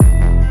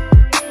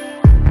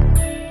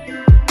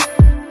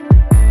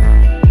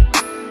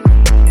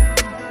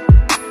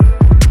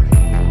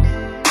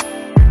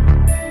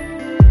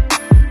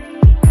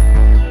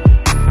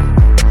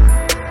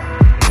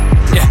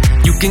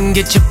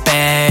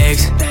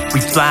We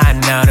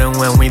flying out and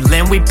when we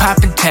land we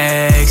poppin'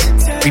 tags.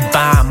 We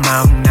buy 'em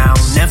out now,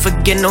 never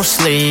get no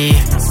sleep.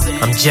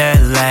 I'm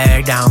jet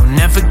lagged, I don't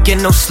never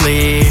get no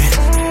sleep.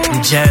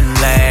 I'm jet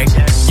lagged,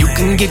 you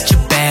can get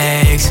your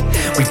bags.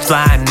 We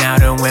flying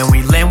out and when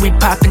we land we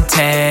poppin'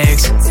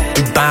 tags.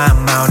 We buy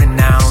 'em out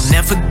and I don't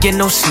never get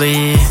no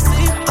sleep.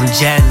 I'm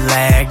jet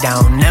lagged,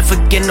 I don't never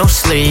get no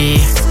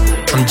sleep.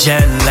 I'm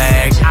jet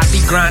lagged, I be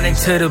grinding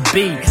to the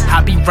beat,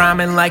 I be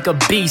rhyming like a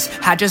beast.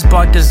 I just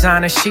bought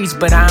designer sheets,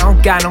 but I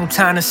don't got no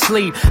time to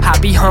sleep. I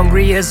be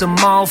hungry as a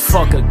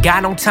motherfucker,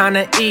 got no time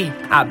to eat.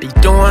 I be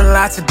doing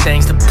lots of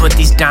things to put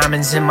these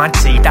diamonds in my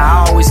teeth.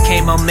 I always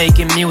came up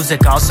making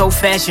music, also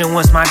fashion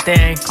was my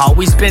thing.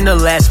 Always been the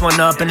last one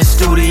up in the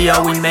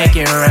studio, we make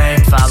it rain.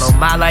 Follow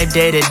my life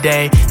day to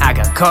day, I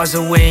got cars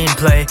that we ain't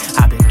play.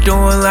 I been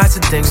doing lots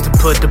of things to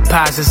put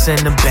deposits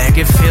in the bank.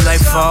 It feel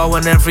like fall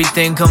when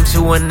everything come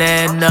to an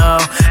end. No,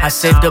 I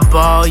saved up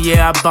all,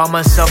 yeah, I bought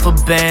myself a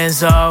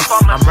Benzo.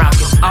 I'm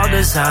rocking all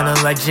designer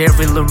like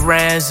Jerry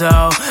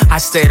Lorenzo. I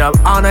stayed up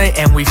all night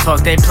and we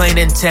fucked, they play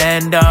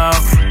Nintendo.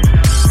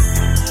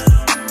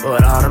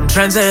 But all them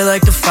trends they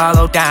like to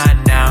follow die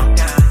now.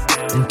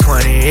 In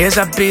 20 years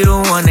I'll be the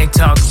one they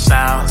talk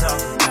about.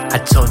 I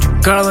told you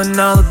girl and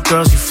all the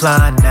girls you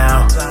flying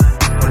now.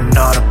 When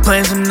all the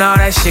planes and all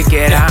that shit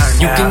get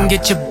ironed, you can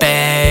get your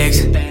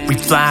bags. We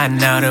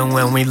flying out and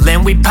when we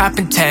land we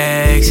poppin'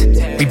 tags.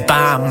 We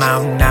buy 'em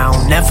out now,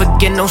 never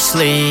get no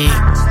sleep.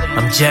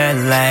 I'm jet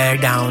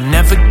lagged, I don't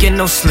never get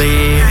no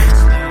sleep.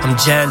 I'm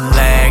jet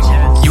lagged,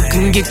 you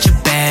can get your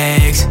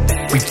bags.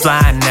 We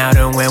flying out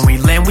and when we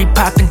land we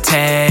poppin'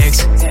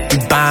 tags. We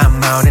buy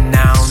 'em out and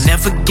I don't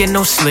never get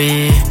no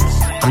sleep.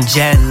 I'm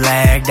jet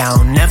lagged, I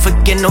don't never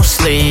get no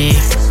sleep.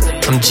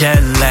 I'm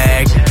jet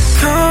lagged.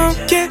 Come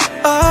get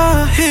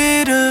a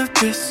hit of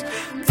this.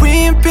 We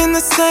ain't been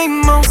the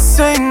same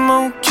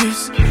old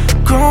kiss.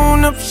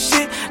 Grown up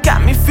shit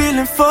got me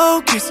feeling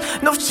focused.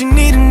 No, she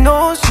need a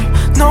no shit,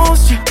 no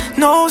shit,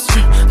 no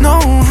shit, no.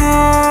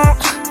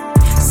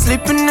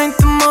 Sleeping ain't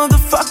the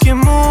motherfucking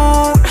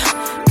mood.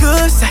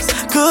 Good sex,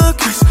 good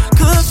kiss,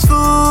 good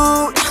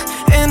food.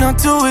 And I'll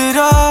do it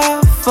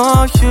all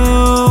for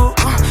you,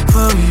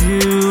 for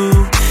you,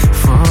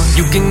 for you.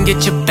 You can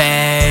get your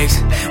bags.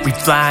 We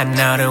flying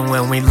out and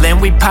when we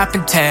land we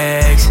poppin'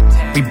 tags.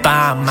 We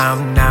buy 'em out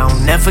now,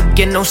 never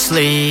get no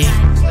sleep.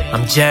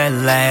 I'm jet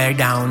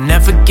lagged, I don't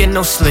never get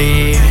no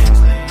sleep.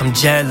 I'm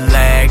jet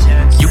lagged,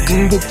 you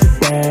can get your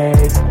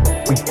bags.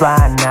 We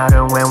flying out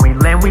and when we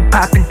land we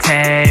poppin'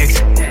 tags.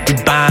 We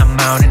buy 'em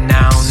out and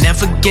I don't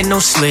never get no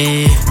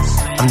sleep.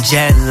 I'm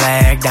jet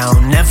lagged, I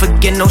don't never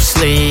get no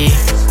sleep.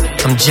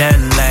 I'm jet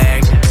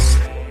lagged.